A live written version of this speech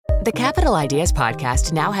The Capital Ideas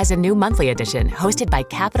Podcast now has a new monthly edition hosted by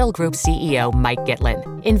Capital Group CEO Mike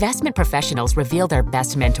Gitlin. Investment professionals reveal their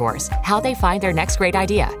best mentors, how they find their next great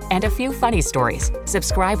idea, and a few funny stories.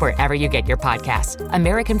 Subscribe wherever you get your podcasts.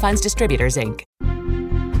 American Funds Distributors, Inc.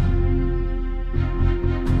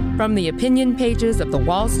 From the opinion pages of the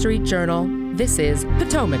Wall Street Journal, this is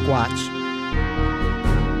Potomac Watch.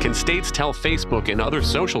 Can states tell Facebook and other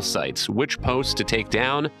social sites which posts to take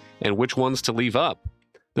down and which ones to leave up?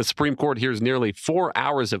 The Supreme Court hears nearly 4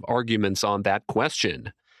 hours of arguments on that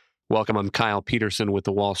question. Welcome, I'm Kyle Peterson with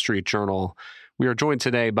the Wall Street Journal. We are joined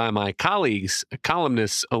today by my colleagues,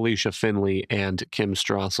 columnists Alicia Finley and Kim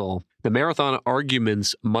Strassel. The marathon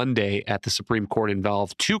arguments Monday at the Supreme Court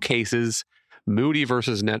involved two cases, Moody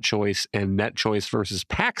versus NetChoice and NetChoice versus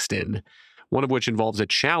Paxton, one of which involves a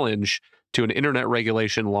challenge to an internet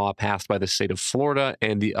regulation law passed by the state of Florida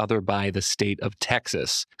and the other by the state of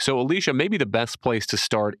Texas. So, Alicia, maybe the best place to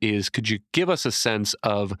start is, could you give us a sense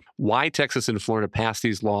of why Texas and Florida passed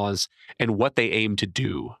these laws and what they aim to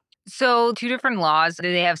do? So, two different laws,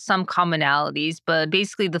 they have some commonalities, but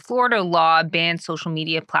basically the Florida law bans social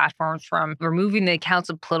media platforms from removing the accounts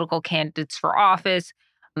of political candidates for office.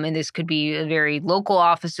 And this could be very local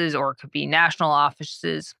offices, or it could be national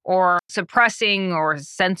offices, or suppressing or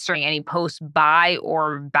censoring any posts by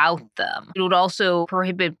or about them. It would also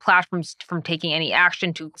prohibit platforms from taking any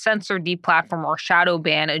action to censor, deplatform, or shadow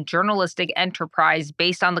ban a journalistic enterprise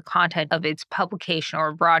based on the content of its publication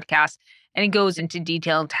or broadcast. And it goes into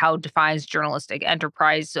detail into how it defines journalistic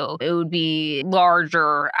enterprise. So it would be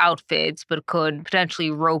larger outfits, but it could potentially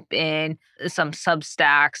rope in some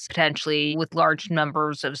Substacks, potentially with large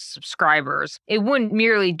numbers of subscribers. It wouldn't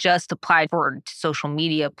merely just apply for social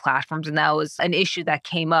media platforms, and that was an issue that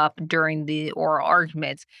came up during the oral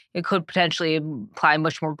arguments. It could potentially apply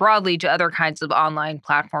much more broadly to other kinds of online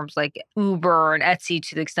platforms like Uber and Etsy,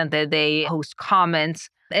 to the extent that they host comments.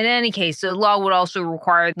 In any case, the law would also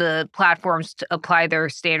require the platforms to apply their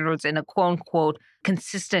standards in a quote-unquote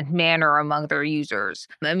consistent manner among their users.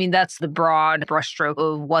 I mean, that's the broad brushstroke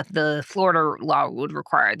of what the Florida law would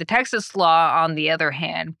require. The Texas law, on the other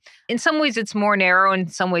hand, in some ways it's more narrow, in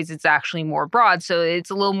some ways it's actually more broad. So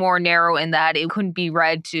it's a little more narrow in that it couldn't be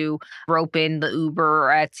read to rope in the Uber or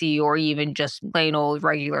Etsy or even just plain old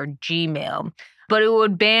regular Gmail. But it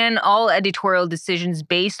would ban all editorial decisions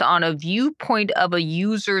based on a viewpoint of a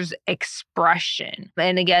user's expression.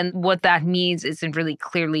 And again, what that means isn't really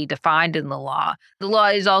clearly defined in the law. The law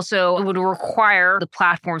is also, it would require the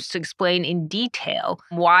platforms to explain in detail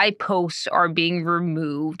why posts are being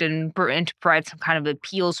removed and to provide some kind of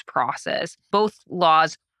appeals process. Both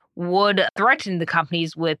laws would threaten the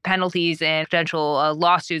companies with penalties and potential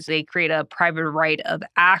lawsuits. They create a private right of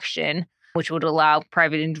action, which would allow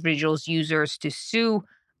private individuals, users to sue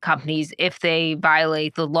companies if they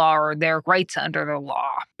violate the law or their rights under the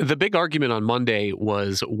law. The big argument on Monday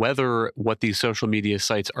was whether what these social media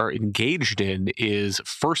sites are engaged in is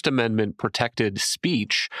First Amendment protected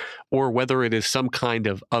speech or whether it is some kind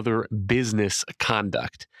of other business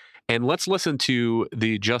conduct. And let's listen to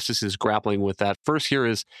the justices grappling with that. First, here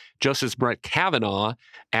is Justice Brett Kavanaugh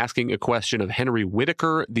asking a question of Henry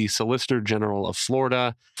Whitaker, the Solicitor General of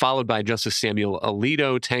Florida, followed by Justice Samuel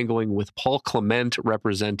Alito tangling with Paul Clement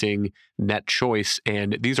representing NetChoice.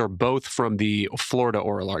 And these are both from the Florida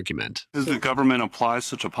oral argument. Does the government apply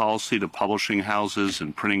such a policy to publishing houses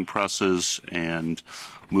and printing presses and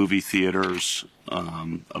movie theaters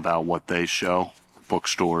about what they show,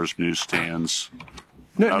 bookstores, newsstands?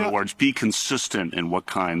 In other words, be consistent in what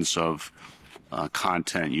kinds of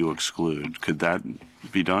content you exclude. Could that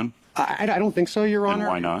be done? I don't think so, Your Honor.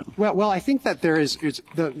 And why not? Well, I think that there is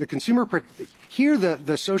the consumer here.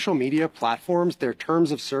 The social media platforms, their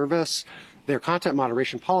terms of service, their content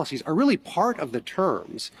moderation policies are really part of the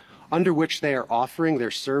terms under which they are offering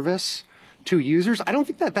their service to users. I don't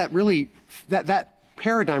think that really that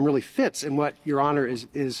paradigm really fits in what Your Honor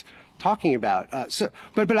is talking about.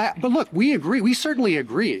 But look, we agree. We certainly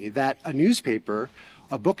agree that a newspaper,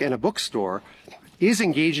 a book, and a bookstore is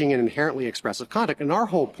engaging in inherently expressive conduct. And our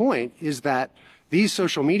whole point is that these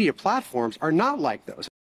social media platforms are not like those.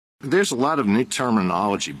 There's a lot of new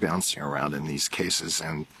terminology bouncing around in these cases,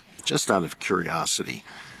 and just out of curiosity,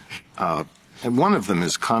 and one of them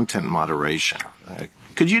is content moderation.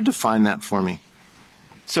 Could you define that for me?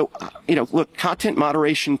 So, look, content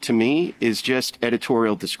moderation to me is just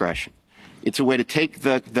editorial discretion. It's a way to take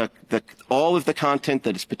all of the content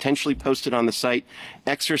that is potentially posted on the site,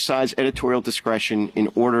 exercise editorial discretion in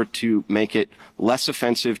order to make it less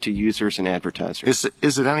offensive to users and advertisers.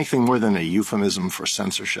 Is it anything more than a euphemism for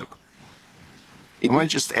censorship? I want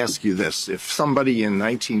to just ask you this. If somebody in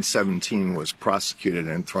 1917 was prosecuted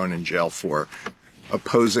and thrown in jail for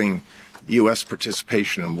opposing U.S.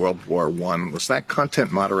 participation in World War I, was that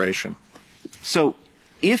content moderation? So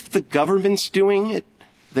if the government's doing it,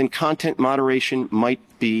 then content moderation might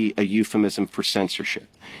be a euphemism for censorship.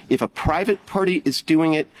 If a private party is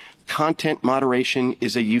doing it, content moderation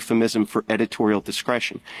is a euphemism for editorial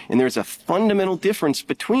discretion. And there's a fundamental difference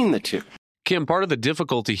between the two. Kim, part of the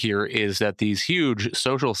difficulty here is that these huge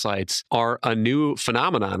social sites are a new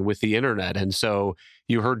phenomenon with the internet. And so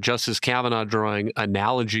you heard Justice Kavanaugh drawing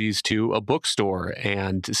analogies to a bookstore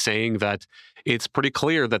and saying that it's pretty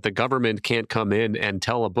clear that the government can't come in and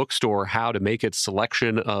tell a bookstore how to make its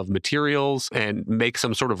selection of materials and make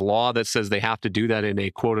some sort of law that says they have to do that in a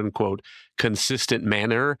quote unquote consistent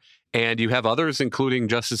manner. And you have others, including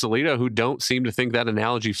Justice Alito, who don't seem to think that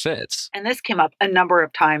analogy fits. And this came up a number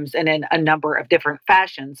of times and in a number of different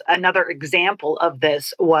fashions. Another example of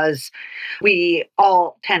this was we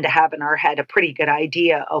all tend to have in our head a pretty good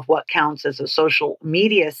idea of what counts as a social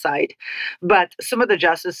media site. But some of the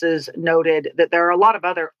justices noted that there are a lot of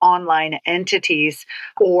other online entities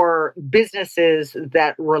or businesses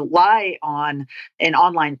that rely on an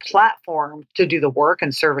online platform to do the work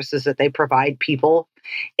and services that they provide people.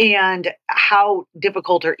 And how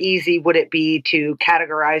difficult or easy would it be to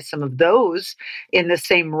categorize some of those in the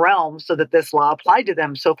same realm so that this law applied to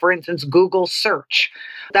them? So, for instance, Google search,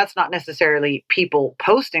 that's not necessarily people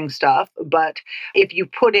posting stuff, but if you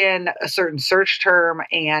put in a certain search term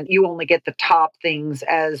and you only get the top things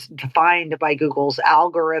as defined by Google's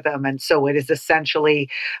algorithm, and so it is essentially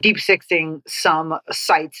deep sixing some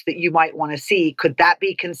sites that you might want to see, could that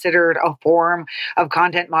be considered a form of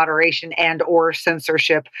content moderation and or censorship?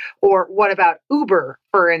 Or what about Uber,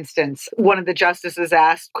 for instance? One of the justices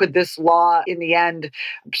asked, could this law in the end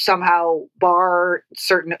somehow bar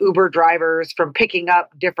certain Uber drivers from picking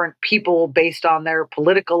up different people based on their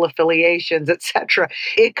political affiliations, et cetera?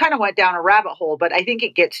 It kind of went down a rabbit hole, but I think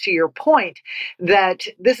it gets to your point that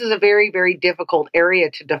this is a very, very difficult area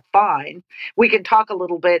to define. We can talk a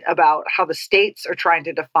little bit about how the states are trying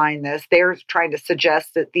to define this. They're trying to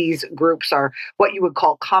suggest that these groups are what you would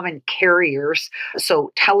call common carriers.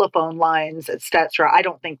 So telephone lines, etc. I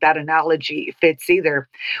don't think that analogy fits either.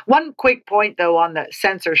 One quick point, though, on the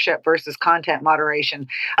censorship versus content moderation.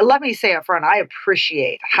 Let me say up front, I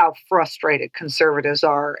appreciate how frustrated conservatives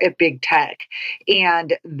are at big tech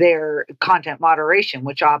and their content moderation,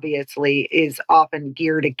 which obviously is often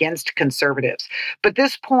geared against conservatives. But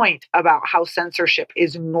this point about how censorship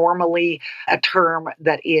is normally a term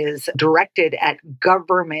that is directed at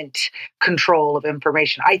government control of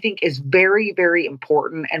information, I think is very, very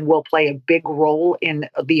important and will play a big role in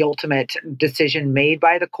the ultimate decision made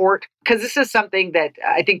by the court. Because this is something that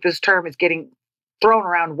I think this term is getting thrown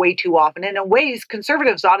around way too often. And in ways,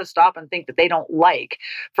 conservatives ought to stop and think that they don't like.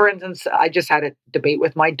 For instance, I just had a debate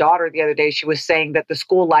with my daughter the other day. She was saying that the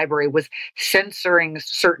school library was censoring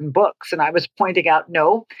certain books. And I was pointing out,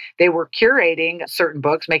 no, they were curating certain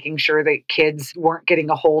books, making sure that kids weren't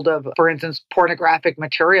getting a hold of, for instance, pornographic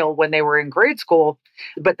material when they were in grade school,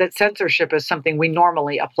 but that censorship is something we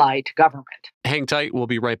normally apply to government. Hang tight. We'll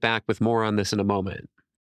be right back with more on this in a moment.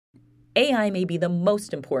 AI may be the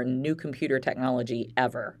most important new computer technology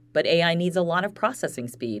ever, but AI needs a lot of processing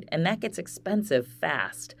speed, and that gets expensive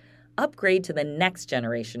fast. Upgrade to the next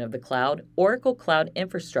generation of the cloud, Oracle Cloud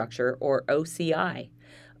Infrastructure, or OCI.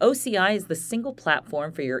 OCI is the single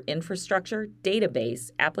platform for your infrastructure,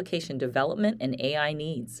 database, application development, and AI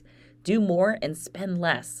needs. Do more and spend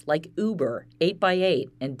less, like Uber, 8x8,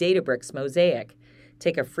 and Databricks Mosaic.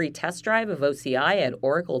 Take a free test drive of OCI at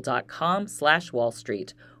oracle.com/Wall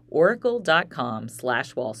Street.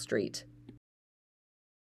 Oracle.com/Wall Street.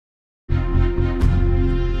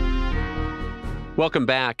 Welcome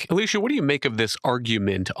back. Alicia, what do you make of this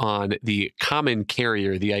argument on the common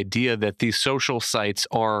carrier, the idea that these social sites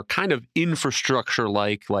are kind of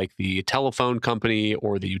infrastructure-like the telephone company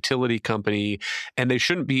or the utility company, and they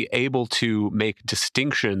shouldn't be able to make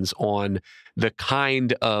distinctions on the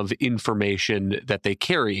kind of information that they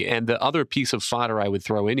carry? And the other piece of fodder I would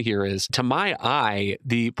throw in here is, to my eye,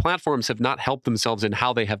 the platforms have not helped themselves in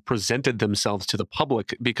how they have presented themselves to the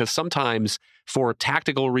public, because sometimes for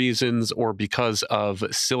tactical reasons or because of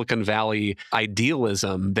Silicon Valley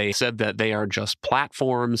idealism, they said that they are just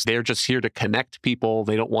platforms. They're just here to connect people.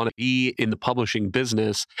 They don't want to be in the publishing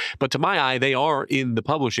business. But to my eye, they are in the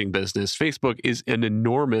publishing business. Facebook is an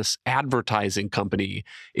enormous advertising company.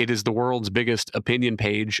 It is the world's biggest opinion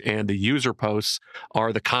page, and the user posts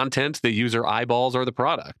are the content. The user eyeballs are the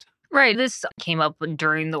product. Right. This came up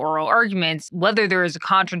during the oral arguments, whether there is a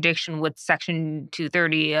contradiction with Section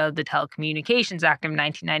 230 of the Telecommunications Act of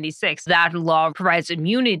 1996. That law provides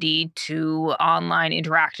immunity to online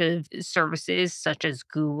interactive services such as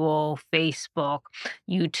Google, Facebook,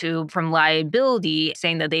 YouTube from liability,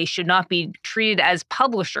 saying that they should not be treated as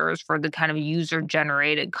publishers for the kind of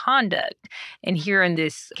user-generated conduct. And here in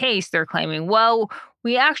this case, they're claiming, well,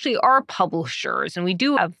 we actually are publishers and we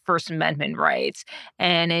do have First Amendment rights.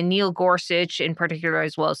 And Neil Gorsuch, in particular,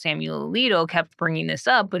 as well as Samuel Alito, kept bringing this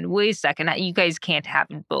up. But wait a second, you guys can't have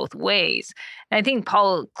it both ways. And I think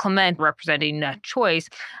Paul Clement, representing Net Choice,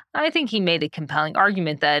 I think he made a compelling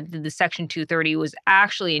argument that the Section 230 was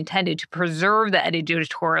actually intended to preserve the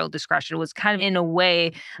editorial discretion. It was kind of, in a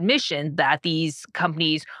way, mission that these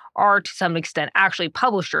companies are to some extent actually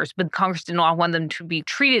publishers, but Congress did not want them to be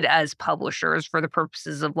treated as publishers for the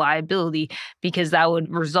purposes of liability, because that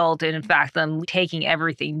would result in fact, them taking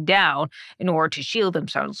everything down in order to shield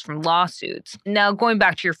themselves from lawsuits. Now, going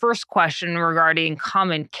back to your first question regarding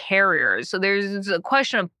common carriers, so there's a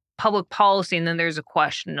question of public policy, and then there's a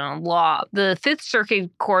question on law. The Fifth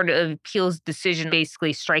Circuit Court of Appeals decision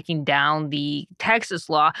basically striking down the Texas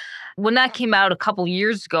law, when that came out a couple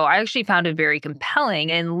years ago, I actually found it very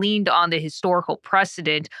compelling and leaned on the historical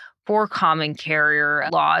precedent for common carrier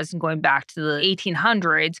laws, and going back to the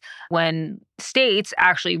 1800s when states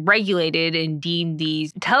actually regulated and deemed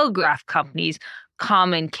these telegraph companies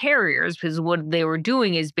common carriers, because what they were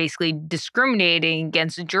doing is basically discriminating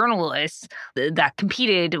against journalists that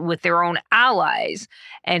competed with their own allies.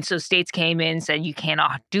 And so states came in and said, you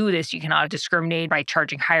cannot do this. You cannot discriminate by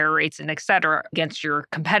charging higher rates and et cetera against your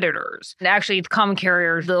competitors. And actually, the common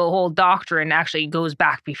carrier, the whole doctrine actually goes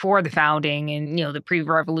back before the founding and, the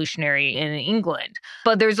pre-revolutionary in England.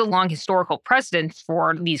 But there's a long historical precedent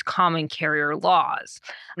for these common carrier laws.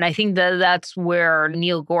 And I think that that's where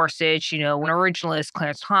Neil Gorsuch, when originally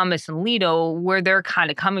Clarence Thomas and Alito, where they're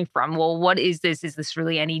kind of coming from. Well, what is this? Is this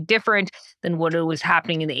really any different than what was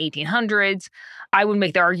happening in the 1800s? I would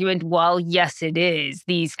make the argument, well, yes, it is.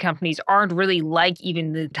 These companies aren't really like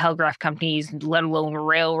even the telegraph companies, let alone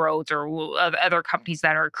railroads or other companies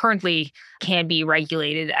that are currently can be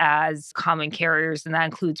regulated as common carriers. And that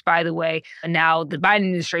includes, by the way, now the Biden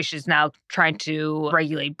administration is now trying to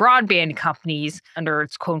regulate broadband companies under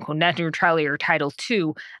its quote-unquote net neutrality or Title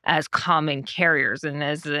II as common carriers. And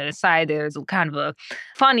as an aside, there's kind of a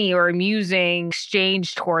funny or amusing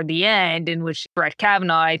exchange toward the end in which Brett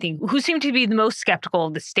Kavanaugh, I think, who seemed to be the most skeptical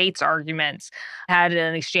of the state's arguments, had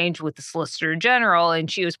an exchange with the Solicitor General, and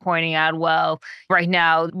she was pointing out, well, right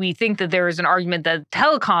now we think that there is an argument that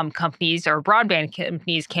telecom companies or broadband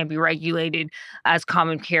companies can be regulated as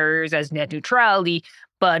common carriers as net neutrality,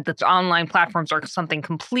 but the online platforms are something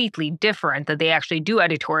completely different, that they actually do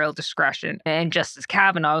editorial discretion. And Justice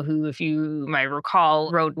Kavanaugh, who, if you might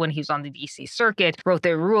recall, wrote when he was on the D.C. Circuit, wrote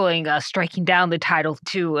their ruling striking down the Title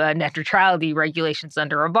II net neutrality regulations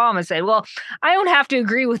under Obama, said, well, I don't have to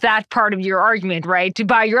agree with that part of your argument, right, to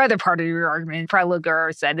buy your other part of your argument.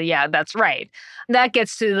 Prelogar said, yeah, that's right. That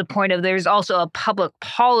gets to the point of there's also a public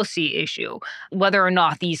policy issue, whether or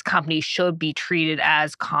not these companies should be treated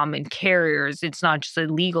as common carriers. It's not just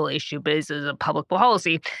a legal issue, but it's a public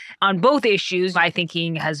policy. On both issues, my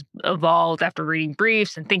thinking has evolved after reading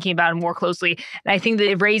briefs and thinking about it more closely. And I think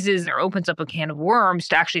that it raises or opens up a can of worms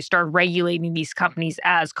to actually start regulating these companies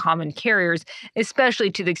as common carriers,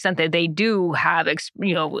 especially to the extent that they do have,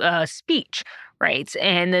 speech rights.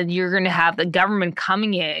 And then you're going to have the government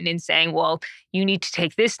coming in and saying, well, you need to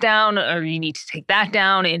take this down or you need to take that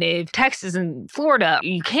down. And if Texas and Florida,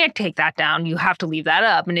 you can't take that down, you have to leave that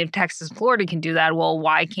up. And if Texas and Florida can do that, well,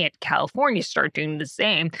 why can't California start doing the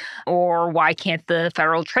same? Or why can't the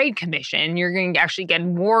Federal Trade Commission? You're going to actually get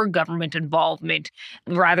more government involvement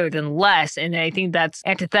rather than less. And I think that's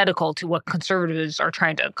antithetical to what conservatives are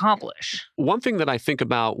trying to accomplish. One thing that I think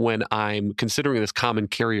about when I'm considering this common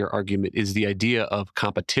carrier argument is the idea of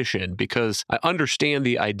competition, because I understand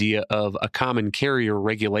the idea of a common carrier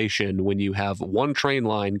regulation when you have one train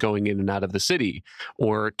line going in and out of the city,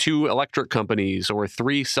 or two electric companies, or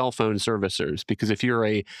three cell phone servicers. Because if you're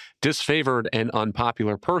a disfavored and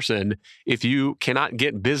unpopular person, if you cannot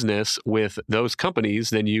get business with those companies,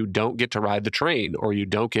 then you don't get to ride the train or you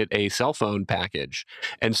don't get a cell phone package.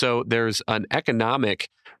 And so there's an economic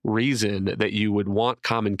reason that you would want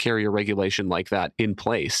common carrier regulation like that in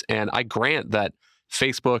place. And I grant that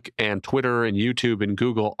Facebook and Twitter and YouTube and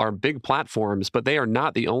Google are big platforms, but they are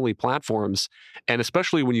not the only platforms. And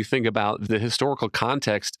especially when you think about the historical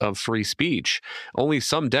context of free speech, only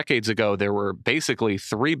some decades ago, there were basically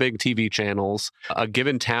 3 big TV channels. A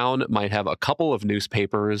given town might have a couple of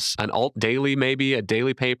newspapers, an alt daily, maybe a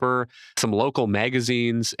daily paper, some local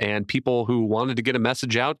magazines, and people who wanted to get a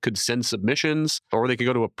message out could send submissions, or they could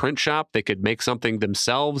go to a print shop. They could make something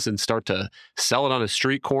themselves and start to sell it on a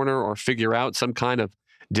street corner or figure out some kind of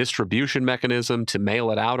distribution mechanism to mail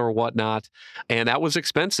it out or whatnot. And that was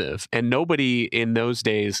expensive. And nobody in those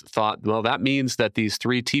days thought, well, that means that these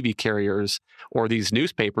 3 TV carriers or these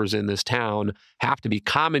newspapers in this town have to be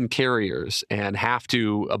common carriers and have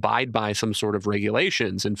to abide by some sort of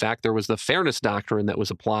regulations. In fact, there was the fairness doctrine that was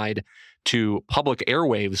applied to public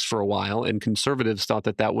airwaves for a while, and conservatives thought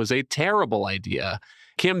that that was a terrible idea.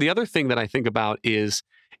 Kim, the other thing that I think about is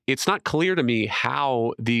it's not clear to me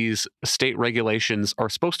how these state regulations are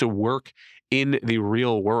supposed to work in the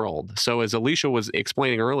real world. So as Alicia was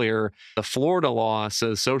explaining earlier, the Florida law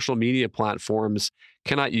says social media platforms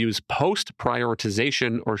cannot use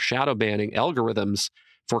post-prioritization or shadow banning algorithms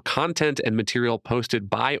for content and material posted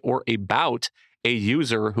by or about a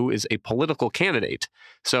user who is a political candidate.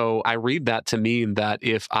 So I read that to mean that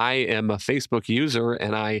if I am a Facebook user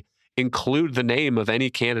and I include the name of any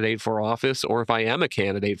candidate for office, or if I am a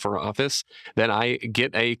candidate for office, then I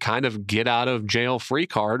get a kind of get out of jail free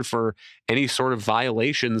card for any sort of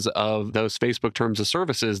violations of those Facebook terms of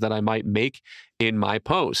services that I might make in my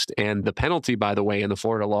post. And the penalty, by the way, in the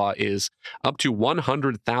Florida law is up to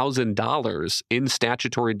 $100,000 in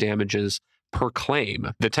statutory damages per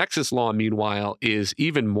claim. The Texas law, meanwhile, is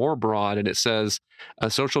even more broad, and it says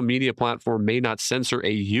a social media platform may not censor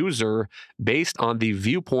a user based on the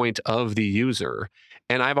viewpoint of the user.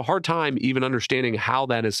 And I have a hard time even understanding how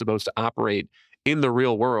that is supposed to operate in the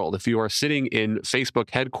real world. If you are sitting in Facebook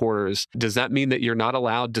headquarters, does that mean that you're not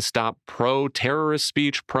allowed to stop pro-terrorist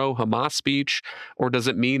speech, pro-Hamas speech? Or does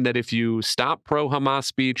it mean that if you stop pro-Hamas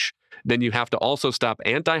speech, then you have to also stop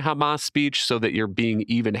anti-Hamas speech so that you're being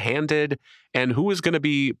even-handed? And who is going to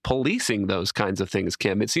be policing those kinds of things,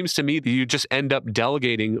 Kim? It seems to me that you just end up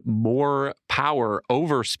delegating more power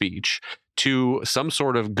over speech to some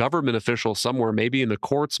sort of government official somewhere, maybe in the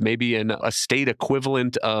courts, maybe in a state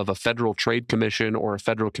equivalent of a federal trade commission or a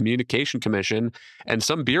federal communication commission. And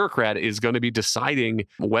some bureaucrat is going to be deciding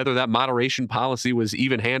whether that moderation policy was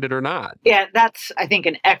even-handed or not. Yeah, that's, I think,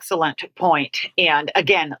 an excellent point. And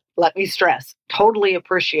again, let me stress, totally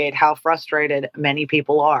appreciate how frustrated many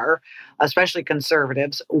people are, especially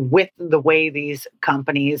conservatives, with the way these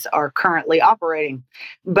companies are currently operating.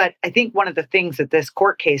 But I think one of the things that this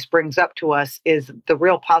court case brings up to us is the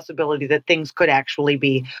real possibility that things could actually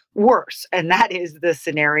be worse. And that is the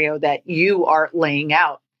scenario that you are laying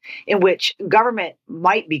out, in which government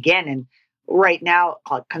might begin. And right now,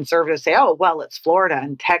 conservatives say, oh, well, it's Florida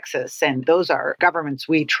and Texas, and those are governments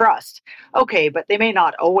we trust. Okay, but they may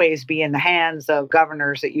not always be in the hands of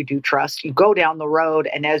governors that you do trust. You go down the road,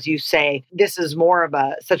 and as you say, this is more of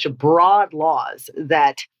such a broad laws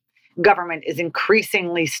that government is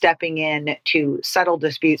increasingly stepping in to settle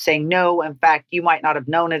disputes, saying, no, in fact, you might not have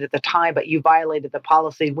known it at the time, but you violated the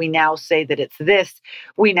policy. We now say that it's this.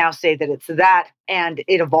 We now say that it's that. And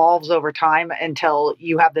it evolves over time until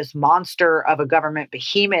you have this monster of a government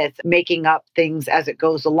behemoth making up things as it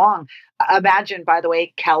goes along. Imagine, by the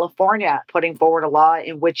way, California putting forward a law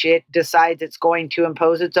in which it decides it's going to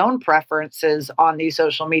impose its own preferences on these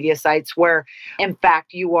social media sites, where, in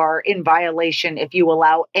fact, you are in violation if you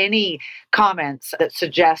allow any comments that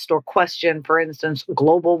suggest or question, for instance,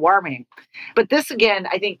 global warming. But this, again,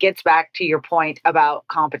 I think gets back to your point about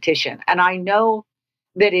competition. And I know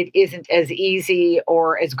that it isn't as easy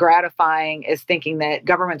or as gratifying as thinking that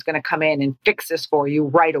government's going to come in and fix this for you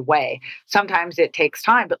right away. Sometimes it takes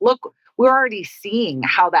time. But look, we're already seeing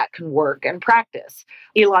how that can work in practice.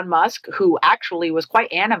 Elon Musk, who actually was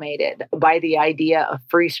quite animated by the idea of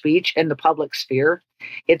free speech in the public sphere,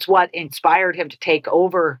 it's what inspired him to take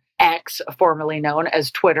over X, formerly known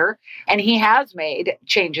as Twitter. And he has made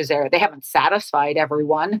changes there. They haven't satisfied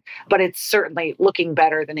everyone, but it's certainly looking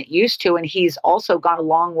better than it used to. And he's also gone a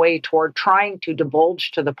long way toward trying to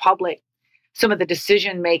divulge to the public some of the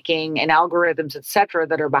decision-making and algorithms, et cetera,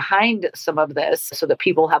 that are behind some of this so that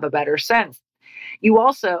people have a better sense. You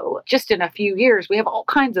also, just in a few years, we have all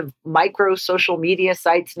kinds of micro social media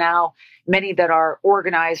sites now, many that are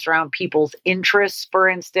organized around people's interests, for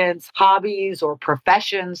instance, hobbies or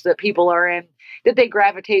professions that people are in, that they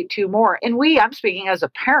gravitate to more. And I'm speaking as a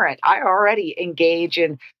parent, I already engage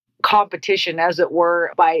in competition, as it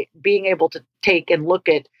were, by being able to take and look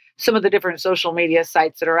at some of the different social media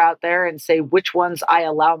sites that are out there and say which ones I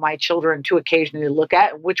allow my children to occasionally look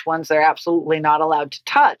at and which ones they're absolutely not allowed to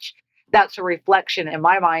touch. That's a reflection in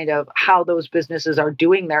my mind of how those businesses are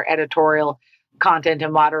doing their editorial content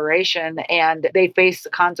and moderation, and they face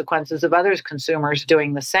the consequences of other consumers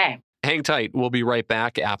doing the same. Hang tight. We'll be right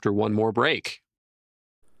back after one more break.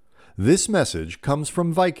 This message comes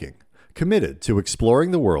from Viking, committed to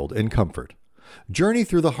exploring the world in comfort. Journey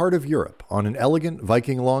through the heart of Europe on an elegant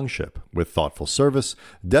Viking longship with thoughtful service,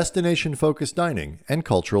 destination-focused dining, and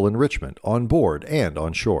cultural enrichment on board and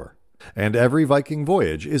on shore. And every Viking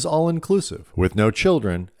voyage is all-inclusive, with no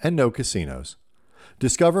children and no casinos.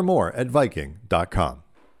 Discover more at Viking.com.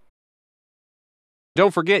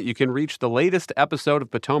 Don't forget, you can reach the latest episode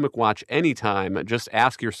of Potomac Watch anytime. Just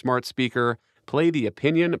ask your smart speaker, play the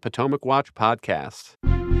Opinion Potomac Watch podcast.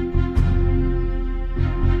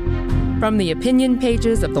 From the opinion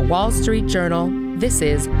pages of the Wall Street Journal, this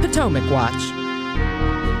is Potomac Watch.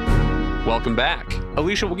 Welcome back.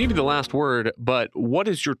 Alicia, we'll give you the last word, but what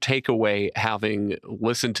is your takeaway having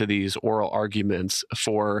listened to these oral arguments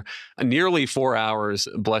for nearly 4 hours?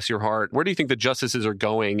 Bless your heart. Where do you think the justices are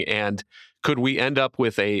going? And could we end up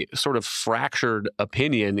with a sort of fractured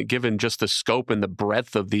opinion given just the scope and the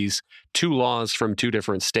breadth of these two laws from two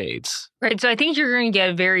different states? Right. So I think you're going to get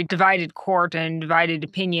a very divided court and divided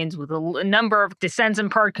opinions with a number of dissents in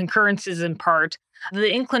part, concurrences in part.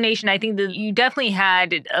 The inclination, I think that you definitely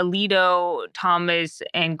had Alito, Thomas,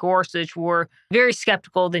 and Gorsuch were very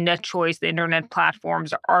skeptical of the net choice, the internet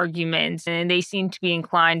platforms arguments, and they seem to be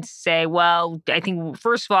inclined to say, well, I think,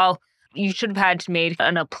 first of all, you should have had to make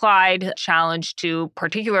an applied challenge to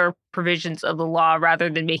particular provisions of the law rather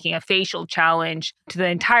than making a facial challenge to the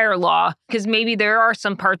entire law, because maybe there are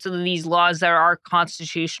some parts of these laws that are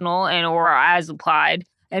constitutional and or as applied.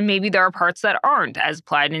 And maybe there are parts that aren't as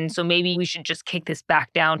applied. And so maybe we should just kick this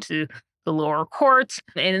back down to the lower courts.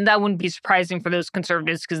 And that wouldn't be surprising for those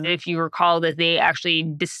conservatives, because if you recall that they actually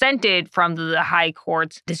dissented from the high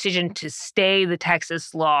court's decision to stay the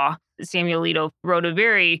Texas law. Samuel Alito wrote a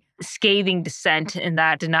very scathing dissent in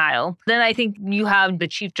that denial. Then I think you have the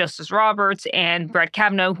Chief Justice Roberts and Brett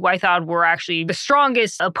Kavanaugh, who I thought were actually the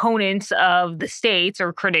strongest opponents of the states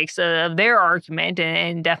or critics of their argument,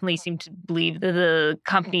 and definitely seem to believe that the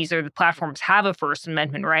companies or the platforms have a First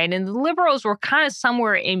Amendment right. And the liberals were kind of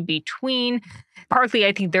somewhere in between. Partly,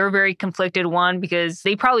 I think they're a very conflicted one because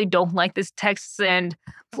they probably don't like this Texas and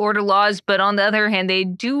Florida laws. But on the other hand, they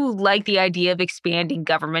do like the idea of expanding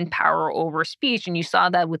government power over speech. And you saw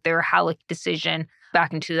that with their Halleck decision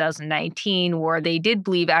back in 2019, where they did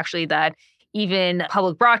believe actually that even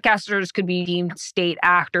public broadcasters could be deemed state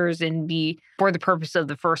actors and be for the purpose of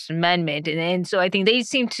the First Amendment. And so I think they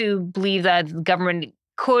seem to believe that the government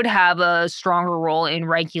could have a stronger role in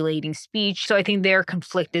regulating speech. So I think they're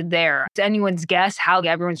conflicted there. It's anyone's guess how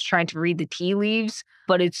everyone's trying to read the tea leaves,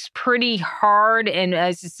 but it's pretty hard. And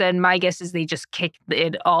as I said, my guess is they just kick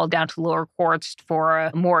it all down to lower courts for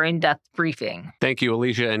a more in-depth briefing. Thank you,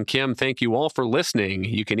 Alicia and Kim. Thank you all for listening.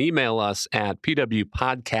 You can email us at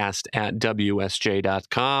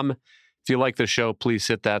pwpodcast@wsj.com. If you like the show, please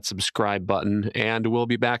hit that subscribe button, and we'll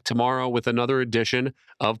be back tomorrow with another edition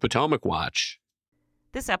of Potomac Watch.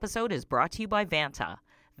 This episode is brought to you by Vanta.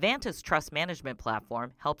 Vanta's trust management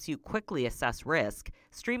platform helps you quickly assess risk,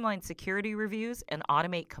 streamline security reviews, and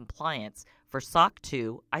automate compliance for SOC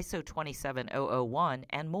 2, ISO 27001,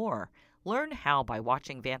 and more. Learn how by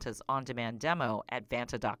watching Vanta's on-demand demo at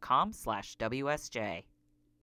vanta.com/WSJ.